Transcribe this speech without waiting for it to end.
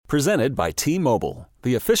Presented by T-Mobile,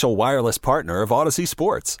 the official wireless partner of Odyssey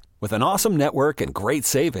Sports. With an awesome network and great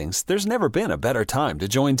savings, there's never been a better time to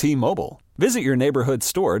join T-Mobile. Visit your neighborhood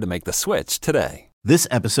store to make the switch today. This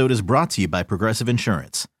episode is brought to you by Progressive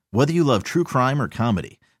Insurance. Whether you love true crime or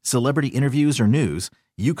comedy, celebrity interviews or news,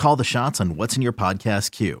 you call the shots on what's in your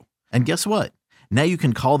podcast queue. And guess what? Now you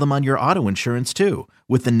can call them on your auto insurance too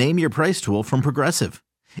with the Name Your Price tool from Progressive.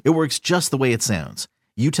 It works just the way it sounds.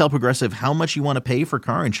 You tell Progressive how much you want to pay for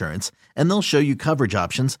car insurance, and they'll show you coverage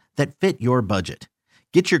options that fit your budget.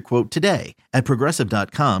 Get your quote today at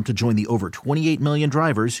Progressive.com to join the over 28 million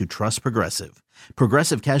drivers who trust Progressive.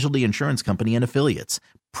 Progressive Casualty Insurance Company and Affiliates.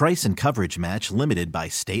 Price and coverage match limited by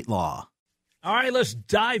state law. All right, let's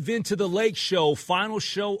dive into the Lake Show, final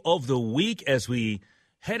show of the week as we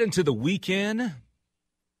head into the weekend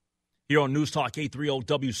here on News Talk 830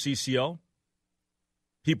 WCCO.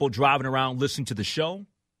 People driving around listening to the show.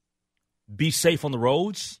 Be safe on the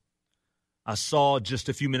roads. I saw just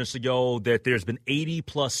a few minutes ago that there's been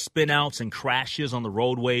 80-plus spinouts and crashes on the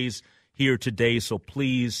roadways here today, so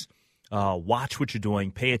please watch what you're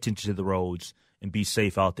doing, pay attention to the roads, and be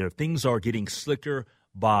safe out there. Things are getting slicker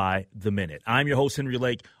by the minute. I'm your host, Henry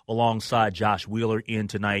Lake, alongside Josh Wheeler in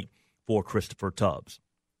tonight for Christopher Tubbs.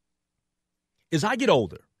 As I get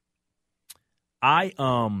older, I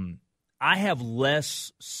have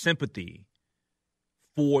less sympathy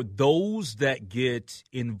for those that get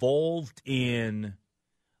involved in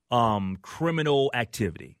criminal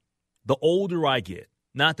activity. The older I get,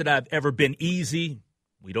 not that I've ever been easy.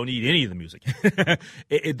 We don't need any of the music.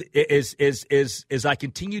 As I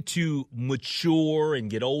continue to mature and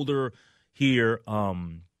get older here,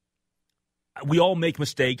 we all make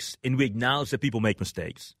mistakes, and we acknowledge that people make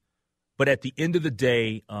mistakes. But at the end of the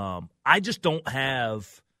day, I just don't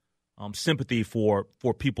have sympathy for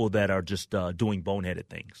people that are just doing boneheaded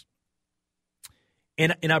things.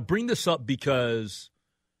 And I bring this up because,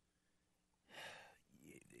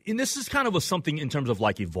 and this is kind of something in terms of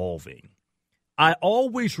like evolving. I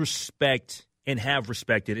always respect and have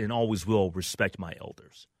respected and always will respect my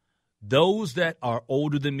elders. Those that are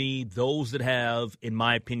older than me, those that have, in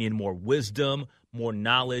my opinion, more wisdom, more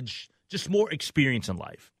knowledge, just more experience in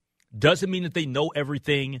life. Doesn't mean that they know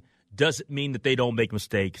everything. Doesn't mean that they don't make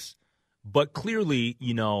mistakes. But clearly,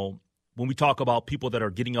 you know, when we talk about people that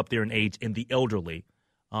are getting up there in age and the elderly,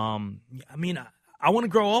 I want to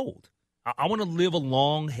grow old. I want to live a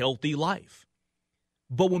long, healthy life.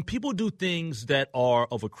 But when people do things that are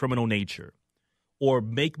of a criminal nature or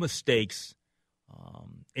make mistakes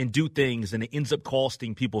and do things and it ends up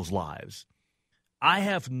costing people's lives, I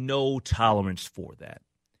have no tolerance for that.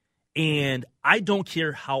 And I don't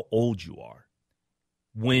care how old you are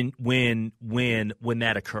when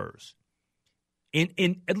that occurs.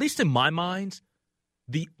 In at least in my mind,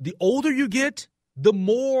 the older you get, the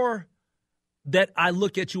more that I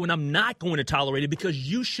look at you and I'm not going to tolerate it because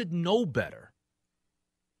you should know better.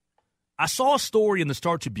 I saw a story in the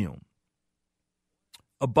Star Tribune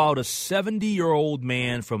about a 70-year-old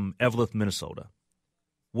man from Eveleth, Minnesota,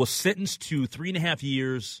 was sentenced to 3.5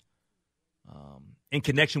 years in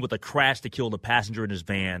connection with a crash that killed a passenger in his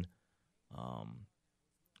van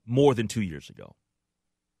more than 2 years ago.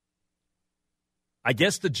 I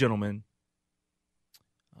guess the gentleman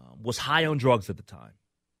was high on drugs at the time,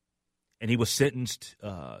 and he was sentenced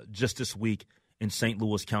just this week in St.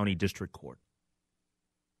 Louis County District Court.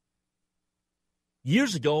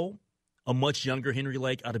 Years ago, a much younger Henry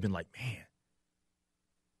Lake, I'd have been like, man,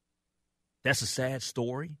 that's a sad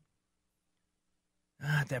story.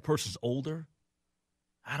 That person's older.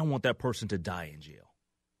 I don't want that person to die in jail,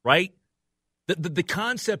 right? The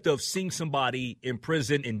concept of seeing somebody in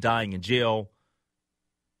prison and dying in jail,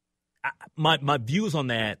 my views on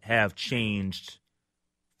that have changed.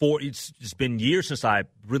 It's been years since I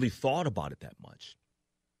really thought about it that much.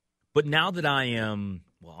 But now that I'm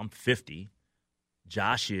 50.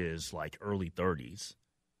 Josh is like early 30s.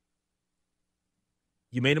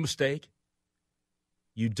 You made a mistake.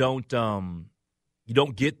 You don't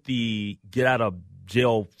get the get out of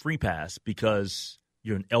jail free pass because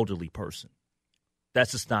you're an elderly person.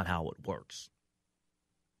 That's just not how it works.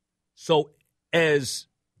 So as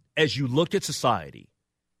you look at society,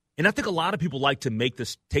 and I think a lot of people like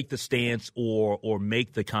to take the stance or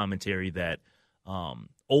make the commentary that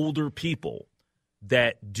older people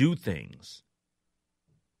that do things,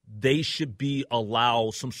 they should be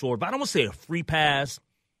allowed some sort of, I don't want to say a free pass,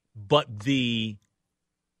 but I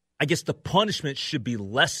guess the punishment should be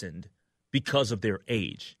lessened because of their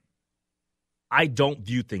age. I don't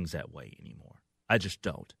view things that way anymore. I just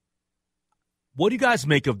don't. What do you guys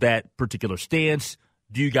make of that particular stance?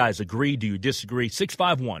 Do you guys agree? Do you disagree?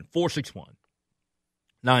 651-461-1037.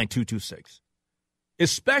 9226.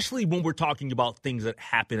 Especially when we're talking about things that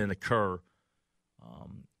happen and occur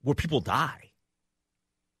where people die.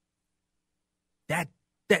 That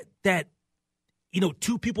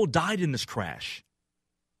two people died in this crash.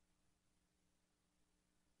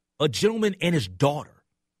 A gentleman and his daughter.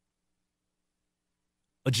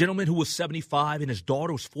 A gentleman who was 75 and his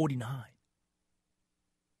daughter was 49.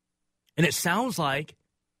 And it sounds like,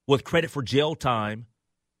 with credit for jail time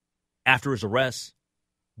after his arrest,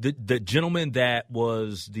 the gentleman that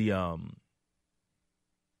was the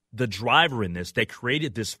driver in this, that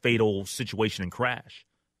created this fatal situation and crash,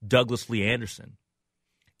 Douglas Lee Anderson,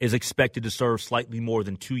 is expected to serve slightly more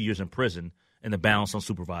than 2 years in prison and the balance on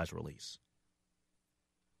supervised release.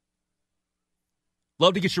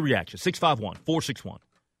 Love to get your reaction.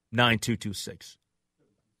 651-461-9226.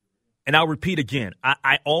 And I'll repeat again,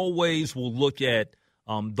 I always will look at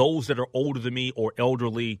those that are older than me or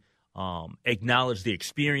elderly, acknowledge the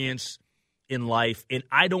experience in life, and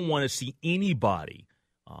I don't want to see anybody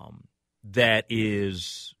that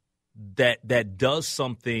does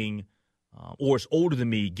something or is older than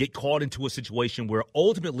me get caught into a situation where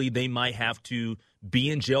ultimately they might have to be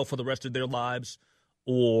in jail for the rest of their lives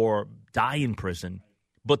or die in prison.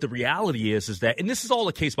 But the reality is that, and this is all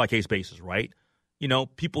a case-by-case basis, right? You know,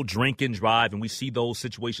 people drink and drive, and we see those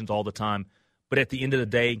situations all the time. But at the end of the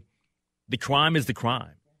day, the crime is the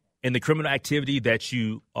crime. And the criminal activity that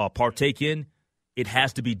you partake in, it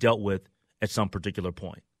has to be dealt with at some particular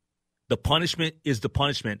point. The punishment is the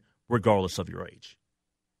punishment regardless of your age.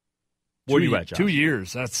 Where are you at, Josh? 2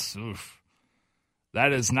 years.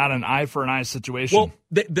 That is not an eye for an eye situation. Well,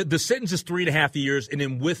 the sentence is 3.5 years, and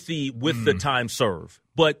then with the time served.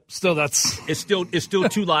 But still, it's still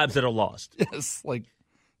 2 lives that are lost. Yes, like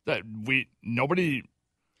that. Nobody.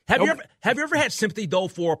 Have you ever had sympathy though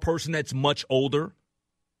for a person that's much older?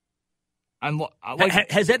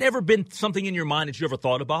 Has that ever been something in your mind that you ever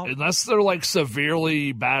thought about? Unless they're like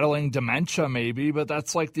severely battling dementia, maybe. But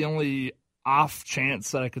that's like the only off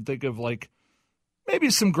chance that I could think of. Like maybe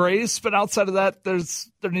some grace, but outside of that, there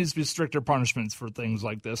needs to be stricter punishments for things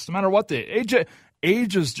like this. No matter what the age.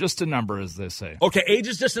 Age is just a number, as they say. Okay, age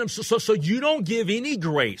is just a number. So you don't give any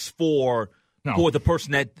grace for the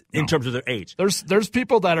person that in terms of their age. There's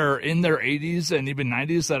people that are in their 80s and even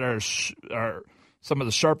 90s that are some of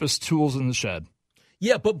the sharpest tools in the shed.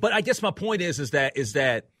 Yeah, but I guess my point is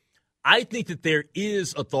that I think that there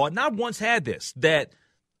is a thought, and I once had this, that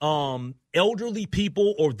elderly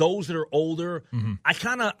people or those that are older, I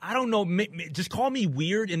don't know, just call me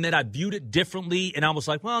weird in that I viewed it differently, and I was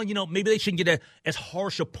like, well, maybe they shouldn't get as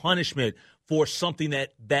harsh a punishment for something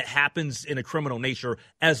that happens in a criminal nature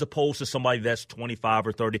as opposed to somebody that's 25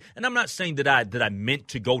 or 30. And I'm not saying that I meant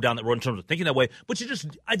to go down that road in terms of thinking that way, but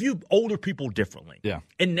I view older people differently. Yeah.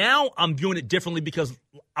 And now I'm viewing it differently because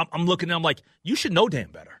I'm looking and I'm like, you should know damn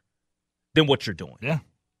better than what you're doing. Yeah.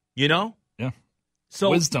 You know? Yeah. So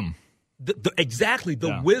wisdom. Exactly.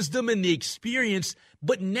 The wisdom and the experience.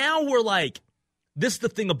 But now we're like, this is the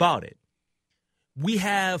thing about it. We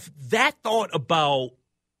have that thought about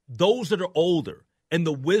those that are older and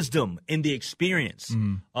the wisdom and the experience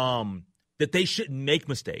that they shouldn't make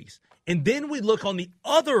mistakes. And then we look on the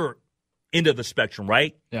other end of the spectrum,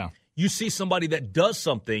 right? Yeah. You see somebody that does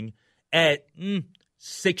something at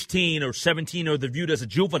 16 or 17 or they're viewed as a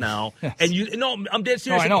juvenile. Yes. And I'm dead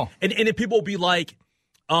serious. No, I know. And then people will be like,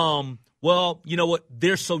 well, you know what?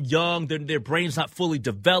 They're so young. Their brain's not fully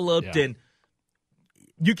developed. Yeah. And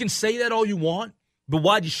you can say that all you want, but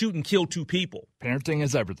why'd you shoot and kill 2 people? Parenting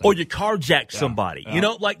is everything. Or you carjack somebody. Yeah. You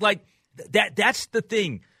know, like that's the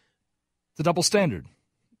thing. It's a double standard.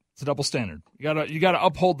 It's a double standard. You gotta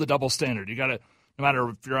uphold the double standard. You gotta, no matter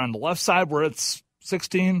if you're on the left side where it's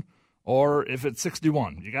 16 or if it's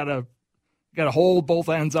 61, you gotta hold both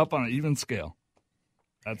ends up on an even scale.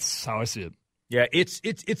 That's how I see it. Yeah, it's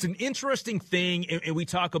an interesting thing, and we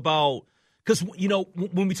talk about, because,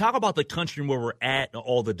 when we talk about the country and where we're at,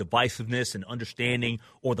 all the divisiveness and understanding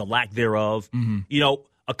or the lack thereof,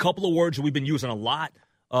 a couple of words that we've been using a lot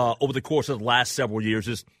over the course of the last several years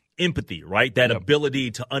is empathy, right? That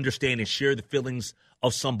ability to understand and share the feelings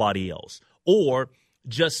of somebody else, or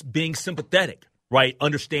just being sympathetic, right?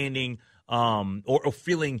 Understanding or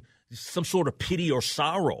feeling some sort of pity or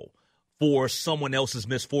sorrow for someone else's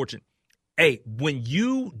misfortune. Hey, when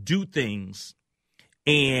you do things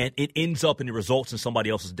and it ends up and it results in somebody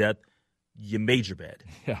else's death, you made your bed.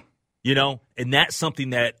 Yeah. And that's something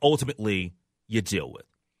that ultimately you deal with.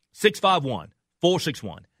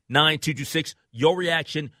 651-461-9226. Your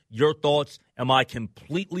reaction, your thoughts. Am I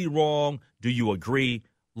completely wrong? Do you agree?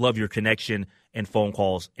 Love your connection and phone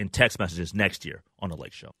calls and text messages next year on The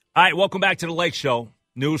Lake Show. All right, welcome back to The Lake Show.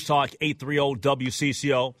 News Talk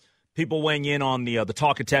 830-WCCO. People weighing in on the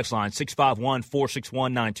talk and text line,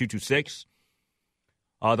 651-461-9226.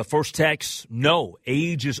 The first text, no,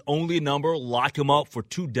 age is only a number. Lock him up for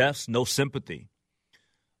 2 deaths, no sympathy.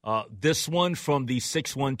 This one from the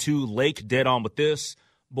 612 Lake, dead on with this.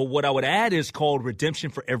 But what I would add is called redemption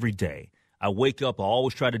for every day. I wake up, I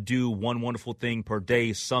always try to do one wonderful thing per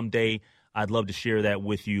day. Someday I'd love to share that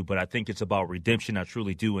with you, but I think it's about redemption. I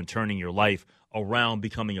truly do, and turning your life around,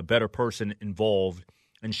 becoming a better person involved,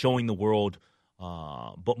 and showing the world,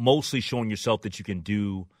 but mostly showing yourself that you can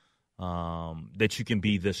do, that you can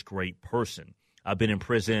be this great person. I've been in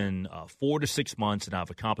prison 4 to 6 months, and I've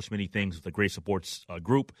accomplished many things with a great supports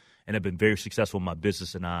group, and I've been very successful in my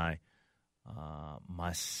business. And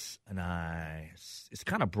it's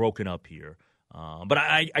kind of broken up here, but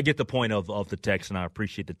I get the point of the text, and I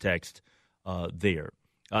appreciate the text there.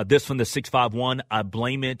 This from the 651, I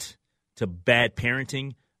blame it to bad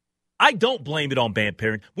parenting. I don't blame it on bad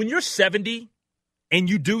parenting. When you're 70 and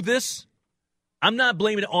you do this, I'm not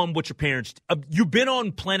blaming it on what your parents. You've been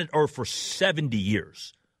on planet Earth for 70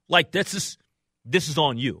 years. Like this is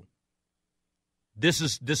on you. This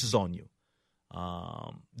is on you.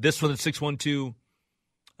 This from the 612,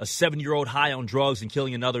 a 7-year-old high on drugs and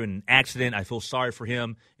killing another in an accident. I feel sorry for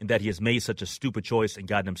him in that he has made such a stupid choice and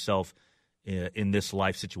gotten himself in this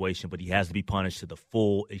life situation, but he has to be punished to the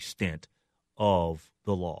full extent of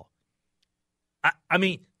the law. I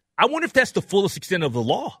mean, I wonder if that's the fullest extent of the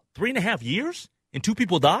law. 3.5 years and 2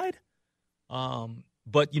 people died.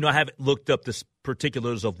 But, I haven't looked up the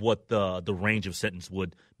particulars of what the range of sentence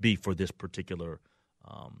would be for this particular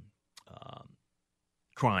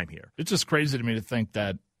crime here. It's just crazy to me to think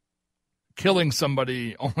that killing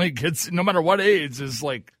somebody only gets, no matter what age, is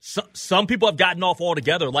like. Some people have gotten off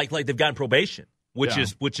altogether, like they've gotten probation, which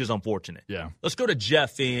is unfortunate. Yeah. Let's go to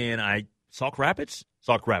Jeff in Sauk Rapids.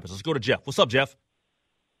 Let's go to Jeff. What's up, Jeff?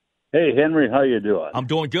 Hey, Henry, how you doing? I'm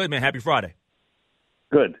doing good, man. Happy Friday.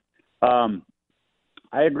 Good. I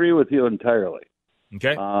agree with you entirely.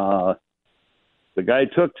 Okay. The guy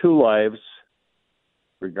took 2 lives.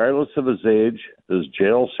 Regardless of his age, his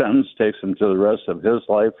jail sentence takes him to the rest of his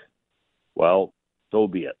life. Well, so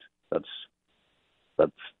be it. That's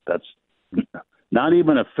not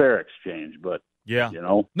even a fair exchange, but yeah,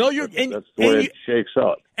 no, that's the way it shakes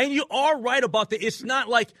out. And you are right about that. It's not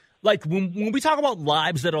like when we talk about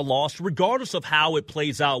lives that are lost, regardless of how it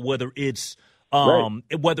plays out, whether it's a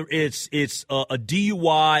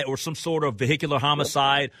DUI or some sort of vehicular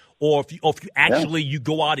homicide, or if you actually you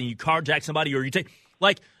go out and you carjack somebody, or you take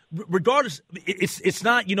regardless, it's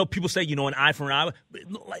not, people say, an eye for an eye.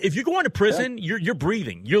 If you're going to prison, you're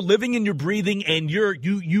breathing. You're living and you're breathing, and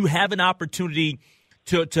you have an opportunity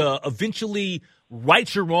to eventually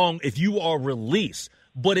right your wrong if you are released.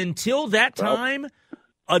 But until that time,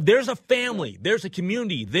 there's a family, there's a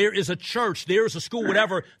community, there is a church, there is a school,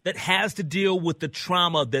 whatever, that has to deal with the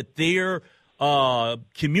trauma that their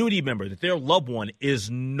community member, that their loved one is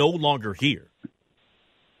no longer here.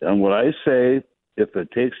 And what I say, if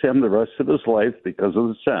it takes him the rest of his life because of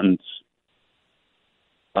the sentence,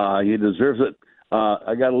 he deserves it.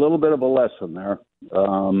 I got a little bit of a lesson there.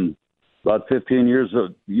 About 15 years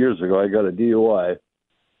ago, I got a DUI,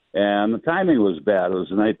 and the timing was bad. It was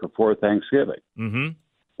the night before Thanksgiving. Mm-hmm.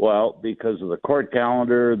 Well, because of the court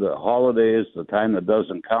calendar, the holidays, the time that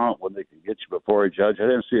doesn't count when they can get you before a judge, I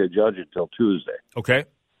didn't see a judge until Tuesday. Okay.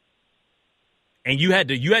 And you had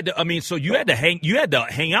to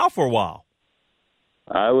hang out for a while.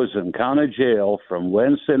 I was in county jail from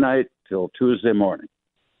Wednesday night till Tuesday morning.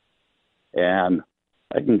 And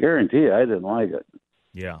I can guarantee you I didn't like it.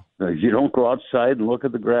 Yeah. You don't go outside and look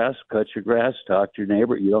at the grass, cut your grass, talk to your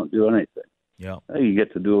neighbor. You don't do anything. Yeah. You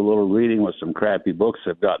get to do a little reading with some crappy books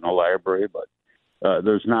I've got in the library, but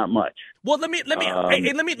there's not much. Well, let me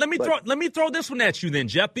throw this one at you then,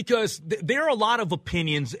 Jeff, because there are a lot of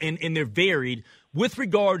opinions and they're varied with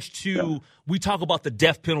regards to we talk about the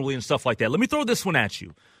death penalty and stuff like that. Let me throw this one at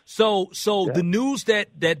you. So the news that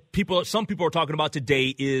some people are talking about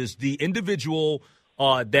today is the individual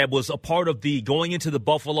that was a part of the going into the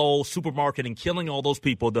Buffalo supermarket and killing all those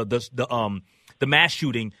people, the mass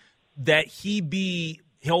shooting, that he be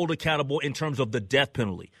held accountable in terms of the death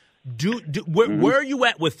penalty. Where are you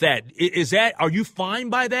at with that? Are you fine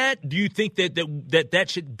by that? Do you think that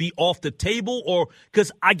should be off the table? Or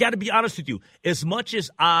because I got to be honest with you, as much as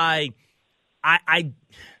I tend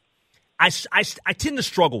to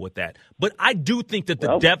struggle with that, but I do think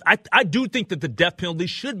that I do think that the death penalty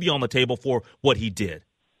should be on the table for what he did.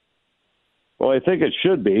 Well, I think it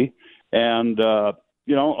should be, and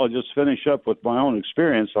I'll just finish up with my own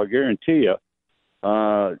experience. I'll guarantee you,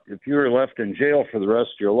 if you were left in jail for the rest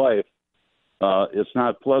of your life, it's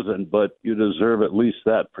not pleasant, but you deserve at least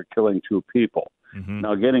that for killing 2 people. Mm-hmm.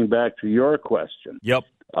 Now, getting back to your question. Yep.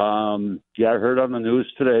 I heard on the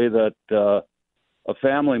news today that a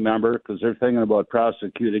family member, because they're thinking about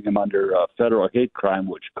prosecuting him under federal hate crime,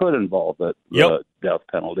 which could involve the death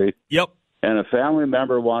penalty. Yep. And a family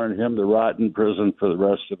member wanted him to rot in prison for the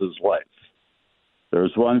rest of his life.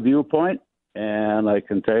 There's one viewpoint, and I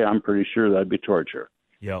can tell you I'm pretty sure that'd be torture.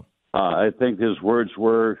 Yep. I think his words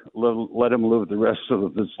were, let him live the rest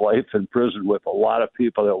of his life in prison with a lot of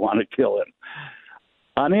people that want to kill him.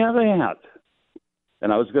 On the other hand,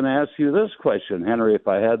 and I was going to ask you this question, Henry, if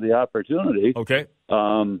I had the opportunity. Okay.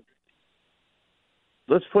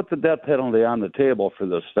 Let's put the death penalty on the table for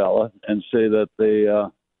this fella and say that they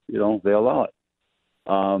allow it.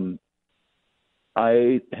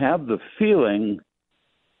 I have the feeling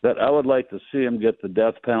that I would like to see him get the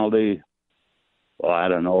death penalty. Well, I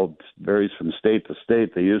don't know. It varies from state to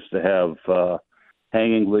state. They used to have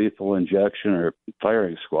hanging, lethal injection, or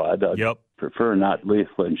firing squad. I'd prefer not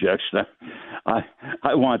lethal injection.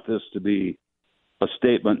 I want this to be a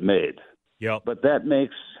statement made. Yep. But that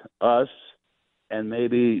makes us, and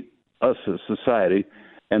maybe us as society,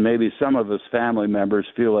 and maybe some of his family members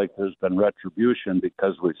feel like there's been retribution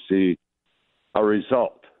because we see a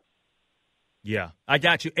result. Yeah, I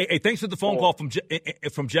got you. Hey, thanks for the phone call from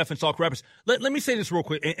Jeff in Sauk Rapids. Let me say this real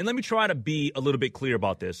quick, and let me try to be a little bit clear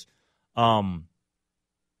about this,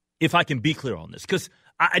 if I can be clear on this, because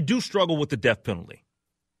I do struggle with the death penalty.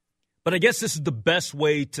 But I guess this is the best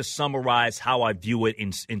way to summarize how I view it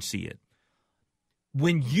and see it.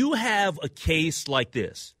 When you have a case like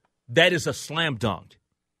this, that is a slam dunk.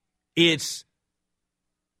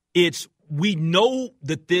 We know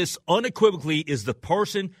that this unequivocally is the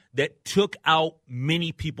person that took out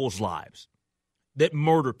many people's lives, that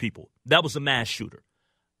murdered people. That was a mass shooter.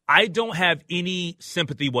 I don't have any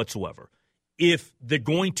sympathy whatsoever. If they're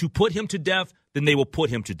going to put him to death, then they will put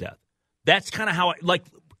him to death. That's kind of how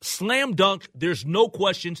slam dunk, there's no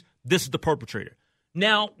questions, this is the perpetrator.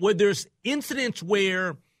 Now, where there's incidents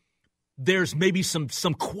where there's maybe some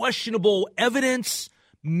questionable evidence,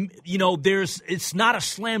 it's not a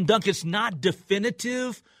slam dunk. It's not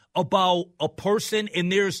definitive about a person,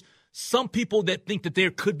 and there's some people that think that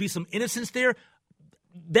there could be some innocence there.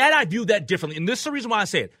 That I view that differently, and this is the reason why I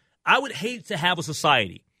say it. I would hate to have a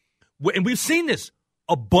society where, and we've seen this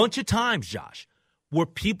a bunch of times, Josh, where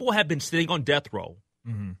people have been sitting on death row,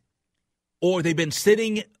 or they've been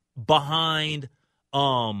sitting behind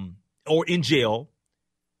or in jail,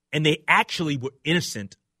 and they actually were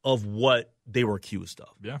innocent of what they were accused of.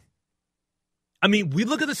 Yeah. I mean, we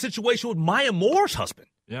look at the situation with Maya Moore's husband.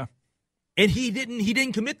 Yeah. And he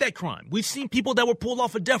didn't commit that crime. We've seen people that were pulled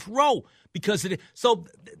off of death row because of it. So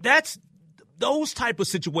that's those type of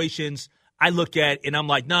situations I look at and I'm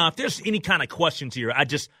like, nah, if there's any kind of questions here, I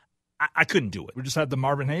couldn't do it. We just had the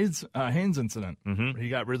Marvin Haynes incident. He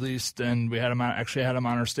got released, and we had him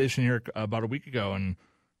on our station here about a week ago. And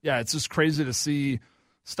yeah, it's just crazy to see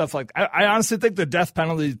stuff like. I honestly think the death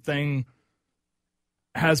penalty thing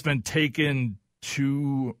has been taken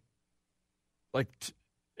to, it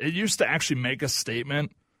used to actually make a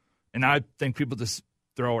statement, and I think people just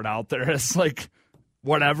throw it out there as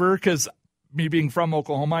whatever. Because me being from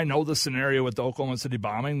Oklahoma, I know the scenario with the Oklahoma City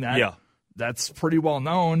bombing. That's pretty well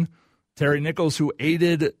known. Terry Nichols, who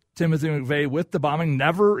aided Timothy McVeigh with the bombing,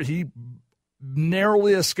 he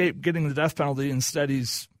narrowly escaped getting the death penalty. Instead,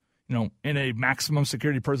 he's in a maximum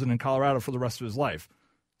security prison in Colorado for the rest of his life.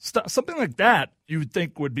 Something like that you would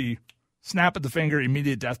think would be snap at the finger,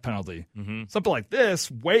 immediate death penalty. Something like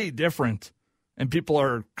this, way different, and people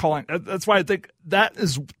are calling. That's why I think that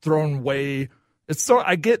is thrown way.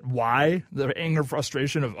 I get why the anger,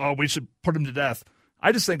 frustration of we should put him to death.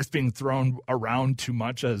 I just think it's being thrown around too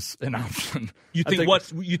much as an option. You think what's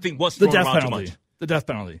the thrown death around penalty? Too much? The death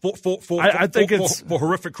penalty. I think it's for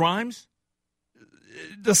horrific crimes.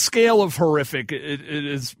 The scale of horrific it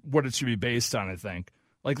is what it should be based on. I think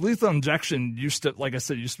lethal injection used to make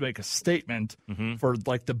a statement for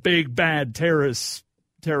the big bad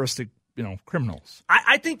terroristic criminals.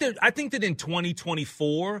 I think that in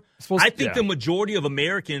 2024, the majority of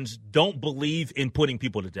Americans don't believe in putting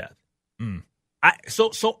people to death.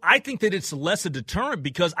 So I think that it's less a deterrent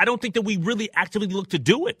because I don't think that we really actively look to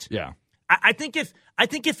do it. Yeah. I think if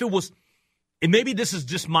it was, and maybe this is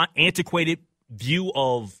just my antiquated view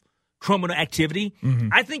of criminal activity,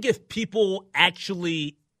 I think if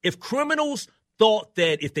criminals thought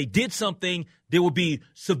that if they did something, there would be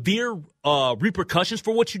severe repercussions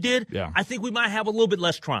for what you did, I think we might have a little bit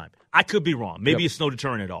less crime. I could be wrong. Maybe it's no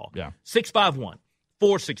deterrent at all. Yeah. 651-461-99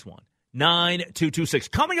 9226.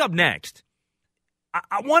 Coming up next,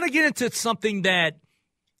 I want to get into something that,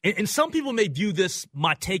 and some people may view this,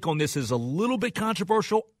 my take on this, as a little bit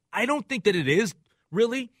controversial. I don't think that it is,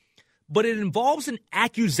 really, but it involves an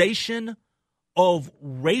accusation of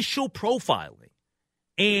racial profiling.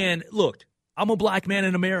 And look, I'm a black man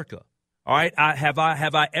in America. All right, have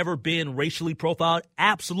I ever been racially profiled?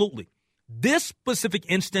 Absolutely. This specific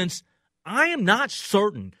instance, I am not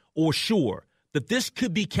certain or sure that this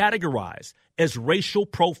could be categorized as racial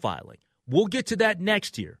profiling. We'll get to that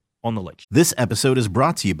next year on The Lake Show. This episode is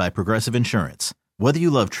brought to you by Progressive Insurance. Whether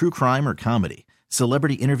you love true crime or comedy,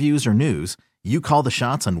 celebrity interviews or news, you call the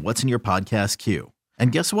shots on what's in your podcast queue.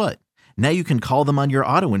 And guess what? Now you can call them on your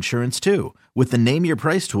auto insurance too with the Name Your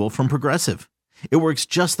Price tool from Progressive. It works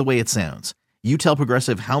just the way it sounds. You tell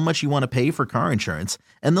Progressive how much you want to pay for car insurance,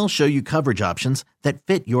 and they'll show you coverage options that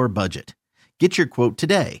fit your budget. Get your quote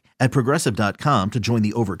today at Progressive.com to join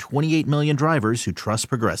the over 28 million drivers who trust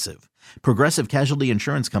Progressive. Progressive Casualty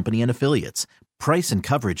Insurance Company and Affiliates. Price and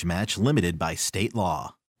coverage match limited by state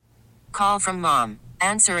law. Call from mom.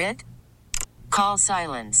 Answer it. Call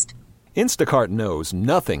silenced. Instacart knows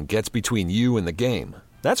nothing gets between you and the game.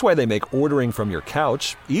 That's why they make ordering from your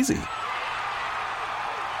couch easy.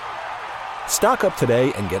 Stock up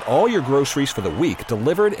today and get all your groceries for the week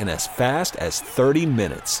delivered in as fast as 30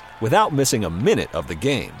 minutes without missing a minute of the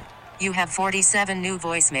game. You have 47 new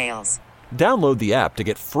voicemails. Download the app to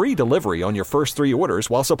get free delivery on your first 3 orders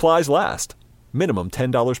while supplies last. Minimum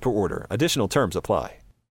 $10 per order. Additional terms apply.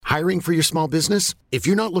 Hiring for your small business? If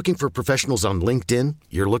you're not looking for professionals on LinkedIn,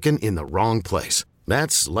 you're looking in the wrong place.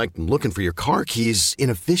 That's like looking for your car keys in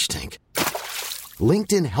a fish tank.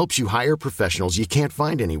 LinkedIn helps you hire professionals you can't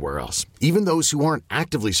find anywhere else, even those who aren't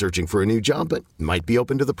actively searching for a new job but might be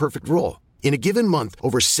open to the perfect role. In a given month,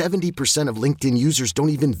 over 70% of LinkedIn users don't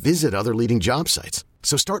even visit other leading job sites.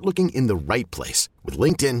 So start looking in the right place. With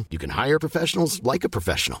LinkedIn, you can hire professionals like a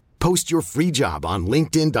professional. Post your free job on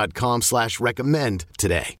linkedin.com/recommend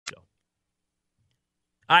today.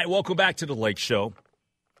 All right, welcome back to The Lake Show.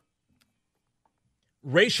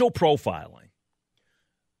 Racial profiling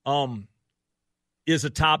is a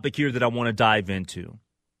topic here that I want to dive into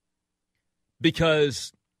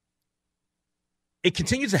because it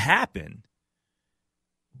continues to happen.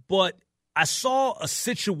 But I saw a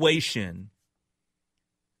situation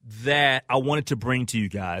that I wanted to bring to you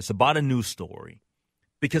guys about a news story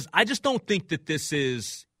because I just don't think that this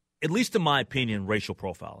is, at least in my opinion, racial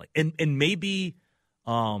profiling. And maybe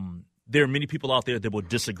there are many people out there that will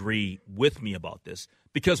disagree with me about this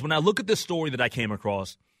because when I look at this story that I came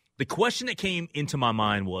across, the question that came into my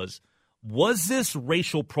mind was this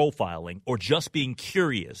racial profiling or just being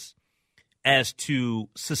curious as to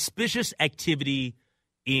suspicious activity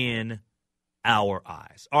in our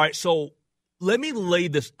eyes? All right, so let me lay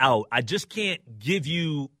this out. I just can't give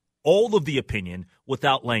you all of the opinion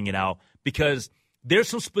without laying it out because there's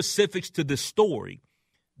some specifics to this story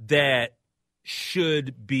that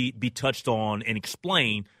should be touched on and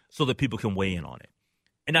explained so that people can weigh in on it.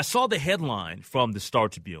 And I saw the headline from the Star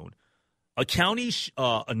Tribune.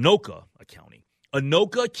 Anoka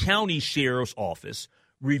County Sheriff's Office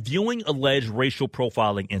reviewing alleged racial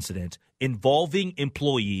profiling incident involving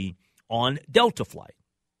employee on Delta flight.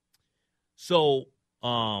 So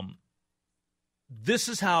this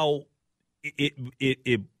is how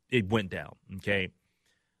it went down, okay?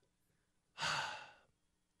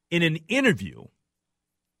 In an interview,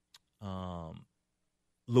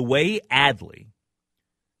 Louay Adley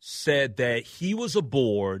said that he was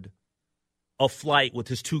aboard a flight with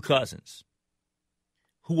his 2 cousins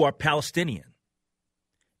who are Palestinian,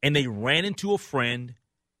 and they ran into a friend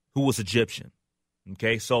who was Egyptian.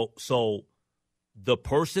 Okay, so the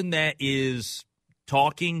person that is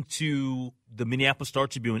talking to the Minneapolis Star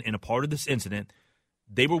Tribune and a part of this incident,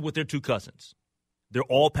 they were with their 2 cousins. They're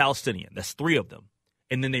all Palestinian. That's 3 of them.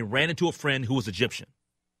 And then they ran into a friend who was Egyptian.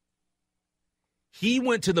 He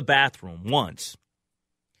went to the bathroom once,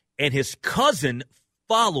 and his cousin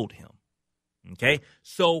followed him. Okay?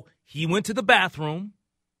 So he went to the bathroom,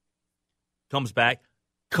 comes back,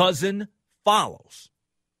 cousin follows.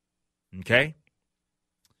 Okay?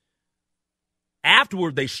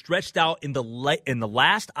 Afterward, they stretched out in the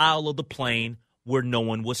last aisle of the plane where no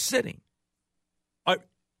one was sitting.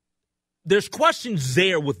 There's questions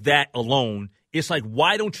there with that alone. It's like,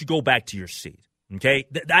 why don't you go back to your seat? Okay,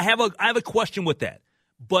 I have a question with that,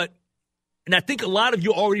 and I think a lot of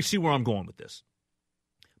you already see where I'm going with this.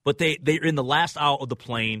 But they're in the last aisle of the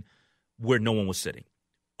plane where no one was sitting.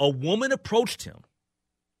 A woman approached him,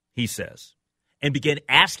 he says, and began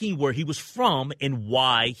asking where he was from and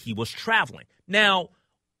why he was traveling. Now,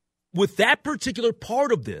 with that particular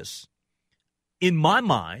part of this, in my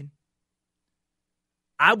mind,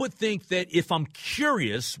 I would think that if I'm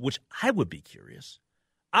curious, which I would be curious,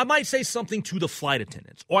 I might say something to the flight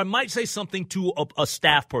attendants, or I might say something to a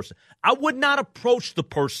staff person. I would not approach the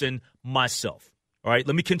person myself. All right,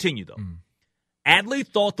 let me continue, though. Adley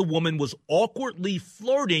thought the woman was awkwardly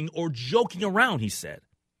flirting or joking around, he said.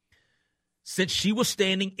 Since she was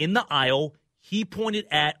standing in the aisle, he pointed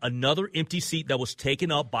at another empty seat that was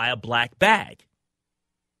taken up by a black bag.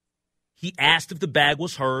 He asked if the bag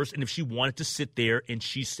was hers and if she wanted to sit there, and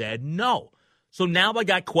she said no. So now I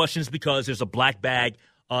got questions because there's a black bag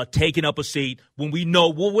taking up a seat when we know,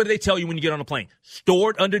 well, what do they tell you when you get on a plane?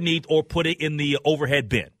 Store it underneath or put it in the overhead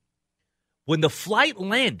bin. When the flight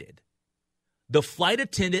landed, the flight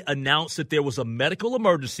attendant announced that there was a medical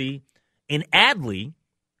emergency, and Adley,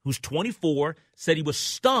 who's 24, said he was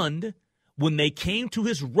stunned when they came to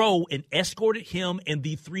his row and escorted him and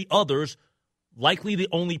the three others, likely the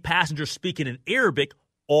only passenger speaking in Arabic,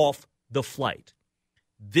 off the flight.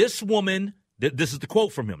 This woman, this is the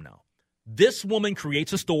quote from him now, this woman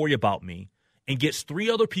creates a story about me and gets three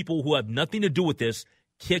other people who have nothing to do with this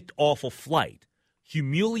kicked off a flight.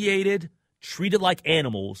 Humiliated, treated like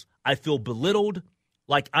animals. I feel belittled,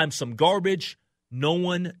 like I'm some garbage. No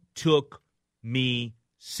one took me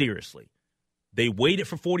seriously. They waited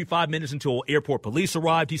for 45 minutes until airport police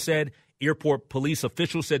arrived, he said. Airport police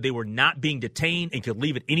officials said they were not being detained and could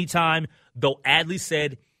leave at any time, though Adley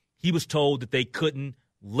said he was told that they couldn't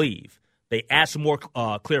leave. They asked for more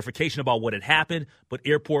clarification about what had happened, but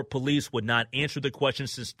airport police would not answer the question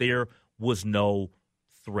since there was no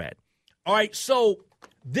threat. All right, so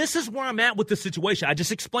this is where I'm at with the situation. I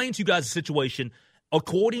just explained to you guys the situation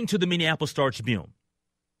according to the Minneapolis Star-Tribune.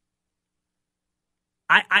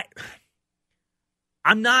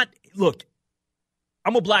 I'm not, look,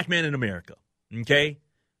 I'm a black man in America, okay?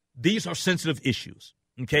 These are sensitive issues,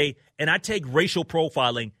 okay? And I take racial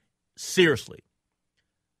profiling seriously.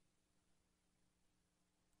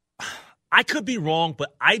 I could be wrong,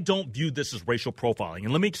 but I don't view this as racial profiling.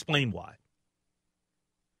 And let me explain why.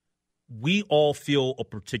 We all feel a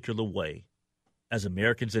particular way as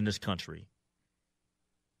Americans in this country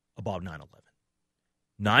about 9/11.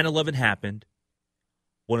 9/11 happened,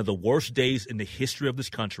 one of the worst days in the history of this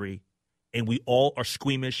country, and we all are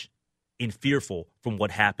squeamish and fearful from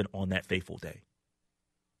what happened on that fateful day.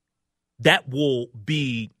 That will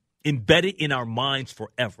be embedded in our minds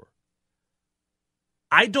forever.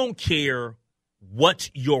 I don't care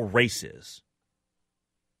what your race is.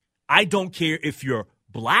 I don't care if you're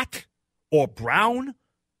black or brown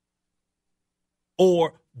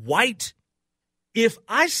or white. If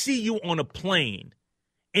I see you on a plane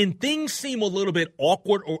and things seem a little bit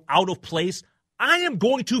awkward or out of place, I am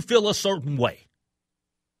going to feel a certain way.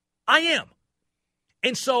 I am.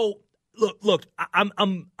 And so, look,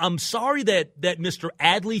 I'm sorry that Mr.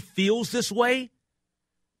 Adley feels this way,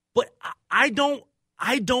 but I don't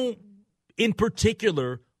in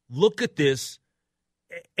particular look at this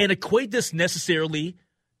and equate this necessarily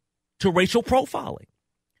to racial profiling.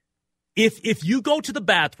 If you go to the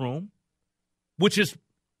bathroom, which is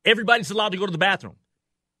everybody's allowed to go to the bathroom,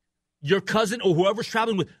 your cousin or whoever's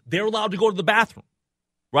traveling with, they're allowed to go to the bathroom,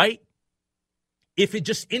 right? If it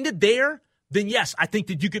just ended there, then yes, I think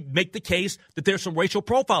that you could make the case that there's some racial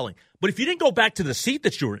profiling. But if you didn't go back to the seat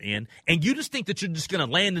that you were in and you just think that you're just going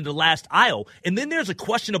to land in the last aisle, and then there's a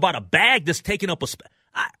question about a bag that's taking up a space,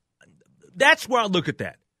 that's where I look at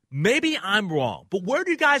that. Maybe I'm wrong, but where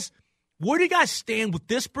do you guys stand with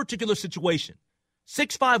this particular situation?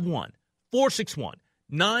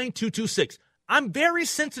 651-461-9226. I'm very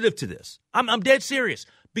sensitive to this. I'm dead serious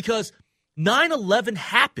because 9/11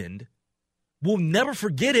 happened. We'll never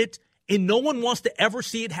forget it, and no one wants to ever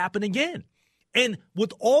see it happen again. And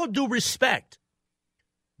with all due respect,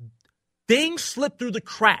 things slip through the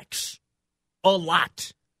cracks a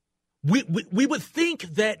lot. We would think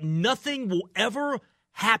that nothing will ever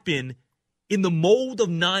happen in the mold of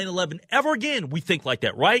 9/11 ever again. We think like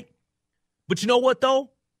that, right? But you know what,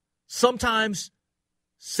 though? Sometimes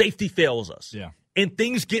safety fails us. Yeah. And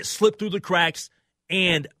things get slipped through the cracks.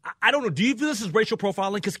 And I don't know, do you view this as racial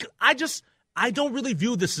profiling? Because I don't really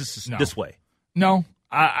view this this way. No.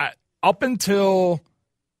 I up until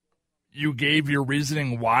you gave your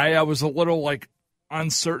reasoning why, I was a little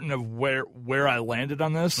uncertain of where I landed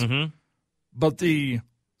on this. Mm-hmm. But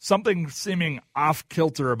something seeming off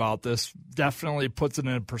kilter about this definitely puts it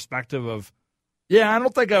in a perspective of, I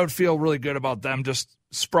don't think I would feel really good about them just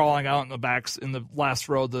sprawling out in the last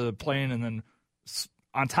row of the plane, and then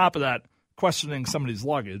on top of that, questioning somebody's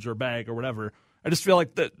luggage or bag or whatever. I just feel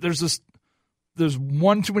like that there's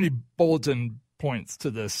one too many bulletin points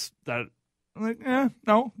to this that I'm like,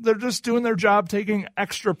 no, they're just doing their job, taking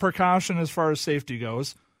extra precaution as far as safety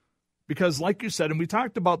goes. Because like you said, and we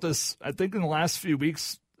talked about this, I think in the last few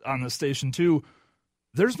weeks on the station too,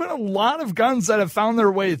 there's been a lot of guns that have found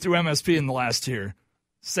their way through MSP in the last year.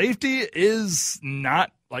 Safety is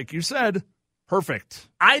not, like you said, perfect.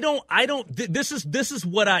 This is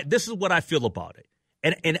what I feel about it.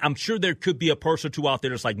 And I'm sure there could be a person or two out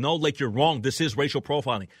there that's like, no, Lake, you're wrong. This is racial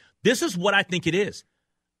profiling. This is what I think it is.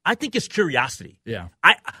 I think it's curiosity. Yeah.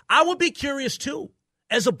 I would be curious too,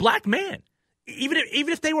 as a black man, even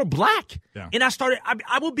if they were black. Yeah. And I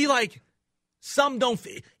would be like,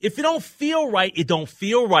 if it don't feel right, it don't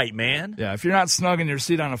feel right, man. Yeah, if you're not snug in your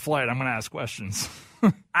seat on a flight, I'm going to ask questions.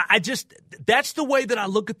 That's the way that I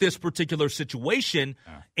look at this particular situation.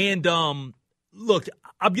 Yeah. And look,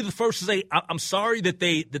 I'll be the first to say I'm sorry that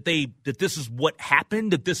this is what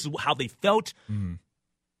happened, that this is how they felt. Mm-hmm.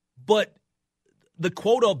 But the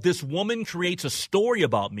quote of this woman creates a story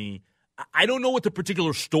about me. I don't know what the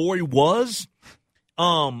particular story was.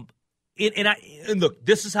 And look,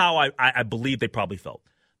 this is how I believe they probably felt.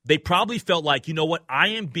 They probably felt like, you know what, I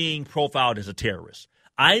am being profiled as a terrorist.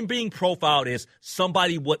 I am being profiled as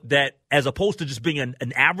somebody that, as opposed to just being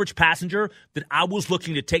an average passenger, that I was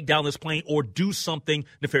looking to take down this plane or do something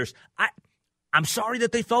nefarious. I'm sorry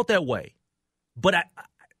that they felt that way, but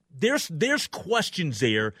there's questions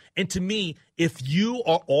there. And to me, if you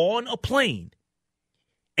are on a plane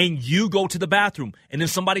and you go to the bathroom and then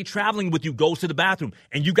somebody traveling with you goes to the bathroom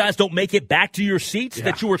and you guys don't make it back to your seats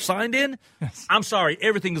that you were signed in, yes. I'm sorry,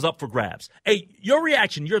 everything is up for grabs. Hey, your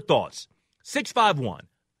reaction, your thoughts,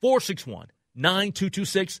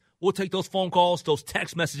 651-461-9226. We'll take those phone calls, those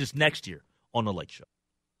text messages next year on The Lake Show.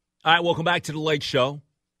 All right, welcome back to The Lake Show.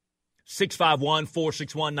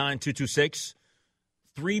 651-461-9226.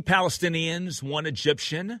 3 Palestinians, 1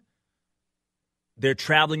 Egyptian. They're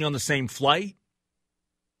traveling on the same flight.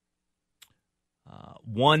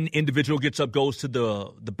 One individual gets up, goes to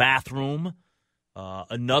the bathroom.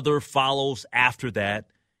 Another follows after that.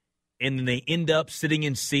 And then they end up sitting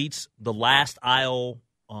in seats, the last aisle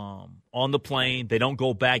on the plane. They don't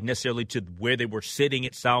go back necessarily to where they were sitting,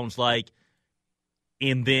 it sounds like.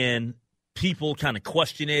 And then people kind of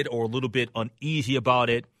question it or a little bit uneasy about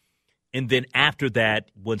it. And then after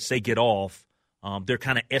that, once they get off, they're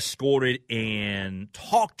kind of escorted and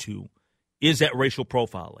talked to. Is that racial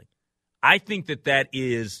profiling? I think that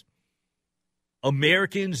is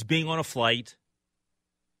Americans being on a flight,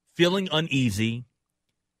 feeling uneasy,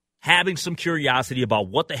 having some curiosity about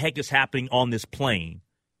what the heck is happening on this plane,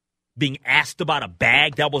 being asked about a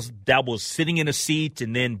bag that was sitting in a seat,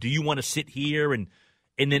 and then do you want to sit here? And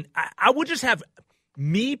then I would just have,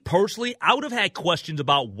 me personally, I would have had questions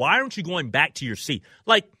about why aren't you going back to your seat?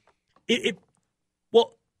 Like,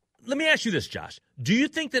 well, let me ask you this, Josh. Do you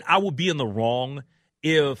think that I would be in the wrong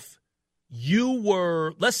if you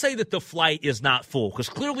were, let's say that the flight is not full, because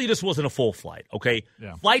clearly this wasn't a full flight, okay?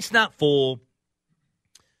 Yeah. Flight's not full.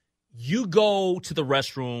 You go to the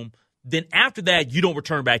restroom, then after that, you don't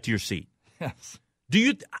return back to your seat. Yes.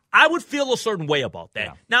 I would feel a certain way about that.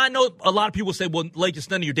 Yeah. Now, I know a lot of people say, well, Lake, it's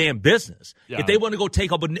none of your damn business. Yeah. If they want to go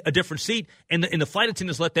take up a different seat and the flight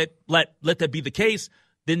attendants let that be the case,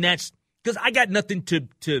 then that's, because I got nothing to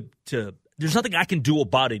there's nothing I can do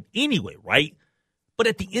about it anyway, right? But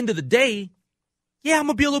at the end of the day, yeah, I'm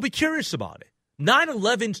going to be a little bit curious about it.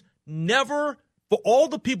 9/11's never, for all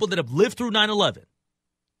the people that have lived through 9/11,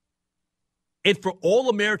 and for all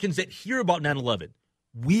Americans that hear about 9/11,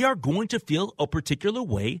 we are going to feel a particular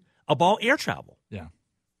way about air travel. Yeah.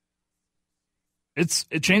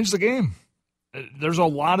 It changed the game. There's a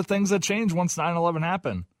lot of things that changed once 9/11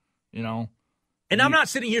 happened, you know. And I'm not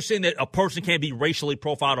sitting here saying that a person can't be racially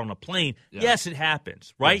profiled on a plane. Yeah. Yes, it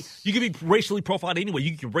happens, right? Yes. You can be racially profiled anyway.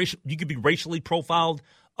 You could be racially profiled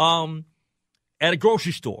at a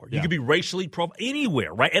grocery store. You could be racially profiled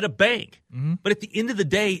anywhere, right? At a bank. Mm-hmm. But at the end of the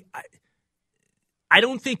day, I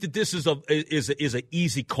don't think that this is an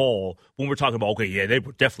easy call when we're talking about, okay, yeah, they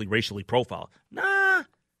were definitely racially profiled. Nah.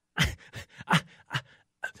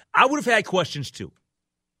 I would have had questions too.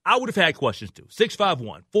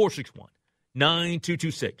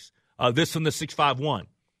 651-461-9226. This from the 651.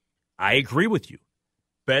 I agree with you.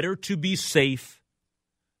 Better to be safe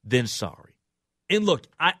than sorry. And look,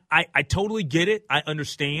 I totally get it. I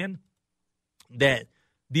understand that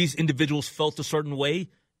these individuals felt a certain way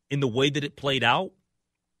in the way that it played out.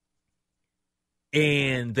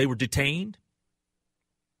 And they were detained.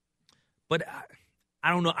 But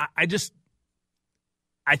I don't know. I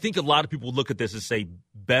think a lot of people look at this and say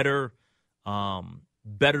better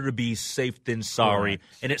to be safe than sorry. Right.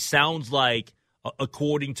 And it sounds like,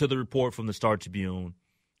 according to the report from the Star Tribune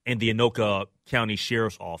and the Anoka County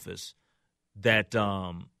Sheriff's Office that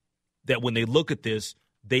when they look at this,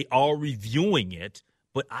 they are reviewing it,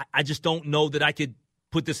 but I just don't know that I could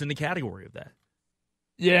put this in the category of that.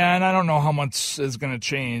 Yeah, and I don't know how much is going to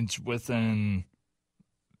change within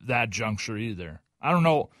that juncture either. I don't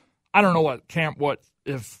know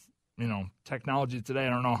if technology today, I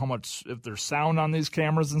don't know how much, if there's sound on these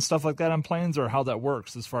cameras and stuff like that on planes or how that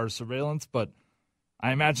works as far as surveillance, but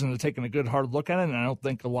I imagine they're taking a good hard look at it, and I don't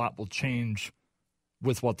think a lot will change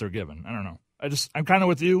with what they're given. I don't know. I'm kind of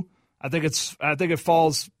with you. I think it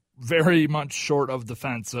falls very much short of the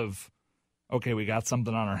fence of, okay, we got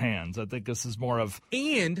something on our hands. I think this is more of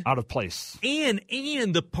out of place. And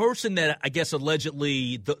the person that I guess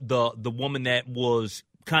allegedly the woman that was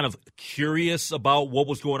kind of curious about what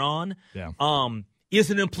was going on, is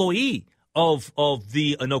an employee of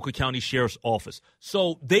the Anoka County Sheriff's Office.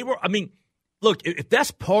 So they were. I mean, look, if that's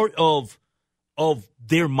part of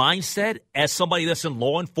their mindset as somebody that's in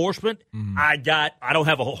law enforcement, I don't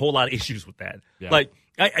have a whole lot of issues with that. Yeah. Like,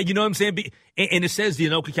 you know what I'm saying? And it says the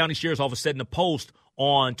Anoka County Sheriff's Office said in a post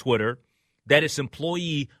on Twitter that its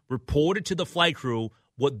employee reported to the flight crew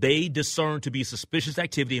what they discerned to be suspicious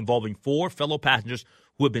activity involving 4 fellow passengers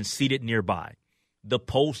who had been seated nearby. The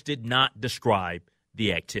post did not describe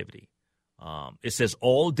the activity. It says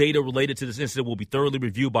all data related to this incident will be thoroughly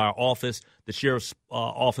reviewed by our office. The Sheriff's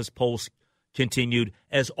Office post continued.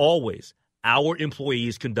 As always, our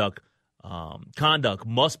employees' conduct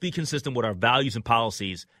must be consistent with our values and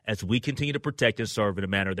policies as we continue to protect and serve in a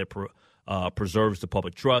manner that preserves the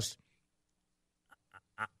public trust.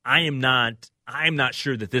 I am not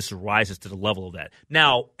sure that this rises to the level of that.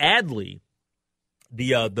 Now, Adley,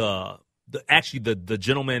 the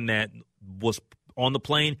gentleman that was on the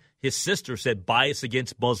plane, his sister said bias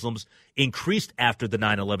against Muslims increased after the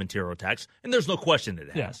 9/11 terror attacks, and there's no question that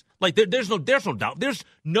it has. Like there's no doubt, there's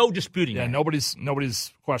no disputing that.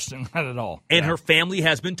 Nobody's questioning that at all. And her family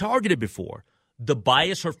has been targeted before. The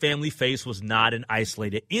bias her family faced was not an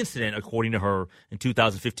isolated incident, according to her. In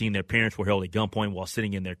 2015, their parents were held at gunpoint while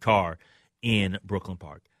sitting in their car in Brooklyn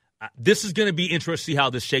Park. This is going to be interesting to see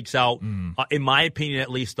how this shakes out. In my opinion,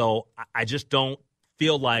 at least, though, I just don't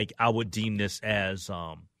feel like I would deem this as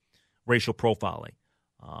racial profiling.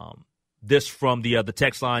 This from the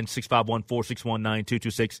text line,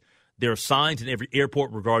 651-461-9226. There are signs in every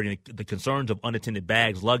airport regarding the concerns of unattended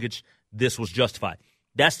bags, luggage. This was justified.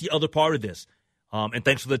 That's the other part of this. And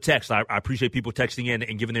thanks for the text. I appreciate people texting in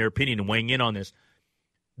and giving their opinion and weighing in on this.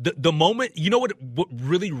 The moment, you know what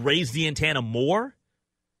really raised the antenna more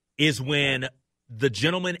is when the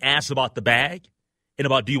gentleman asks about the bag and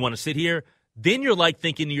about, do you want to sit here? Then you're like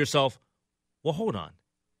thinking to yourself, well, hold on.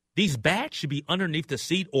 These bags should be underneath the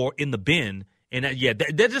seat or in the bin. And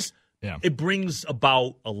it brings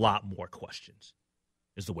about a lot more questions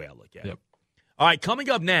is the way I look at it. All right, coming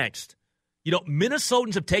up next,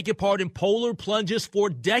 Minnesotans have taken part in polar plunges for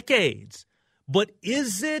decades. But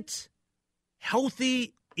is it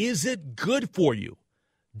healthy? Is it good for you?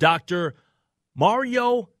 Dr.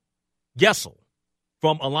 Mario Gessel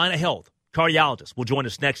from Allina Health, cardiologist, will join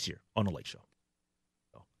us next year on The Lake Show.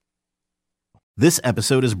 This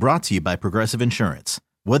episode is brought to you by Progressive Insurance.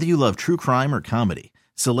 Whether you love true crime or comedy,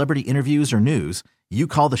 celebrity interviews or news, you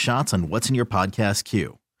call the shots on what's in your podcast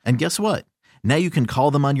queue. And guess what? Now you can call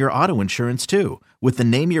them on your auto insurance too with the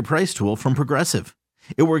Name Your Price tool from Progressive.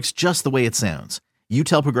 It works just the way it sounds. You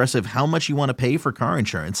tell Progressive how much you want to pay for car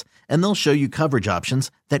insurance, and they'll show you coverage options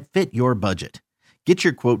that fit your budget. Get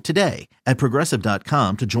your quote today at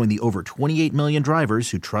Progressive.com to join the over 28 million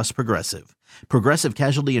drivers who trust Progressive. Progressive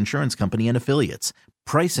Casualty Insurance Company and Affiliates.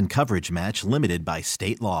 Price and coverage match limited by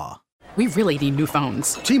state law. We really need new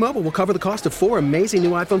phones. T-Mobile will cover the cost of 4 amazing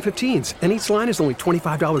new iPhone 15s, and each line is only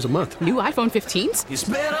 $25 a month. New iPhone 15s? It's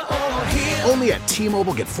better over here. Only at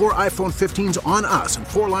T-Mobile, get 4 iPhone 15s on us and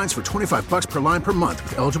 4 lines for $25 per line per month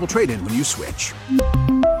with eligible trade-in when you switch.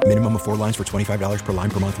 Minimum of 4 lines for $25 per line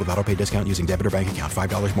per month with autopay discount using debit or bank account.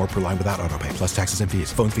 $5 more per line without autopay, plus taxes and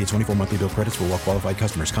fees. Phone fee at 24 monthly bill credits for well-qualified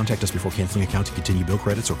customers. Contact us before canceling account to continue bill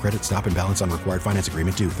credits or credit stop and balance on required finance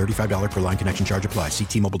agreement due. $35 per line connection charge applies. See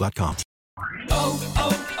T-Mobile.com.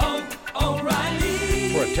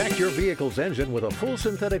 O'Reilly. Protect your vehicle's engine with a full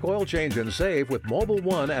synthetic oil change and save with Mobil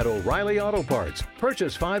 1 at O'Reilly Auto Parts.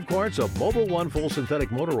 Purchase 5 quarts of Mobil 1 full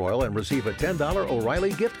synthetic motor oil and receive a $10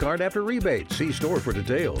 O'Reilly gift card after rebate. See store for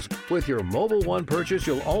details. With your Mobil 1 purchase,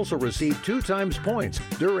 you'll also receive 2 times points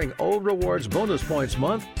during O Rewards Bonus Points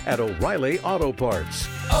Month at O'Reilly Auto Parts.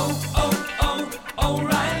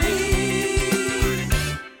 O'Reilly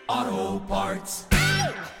Auto Parts.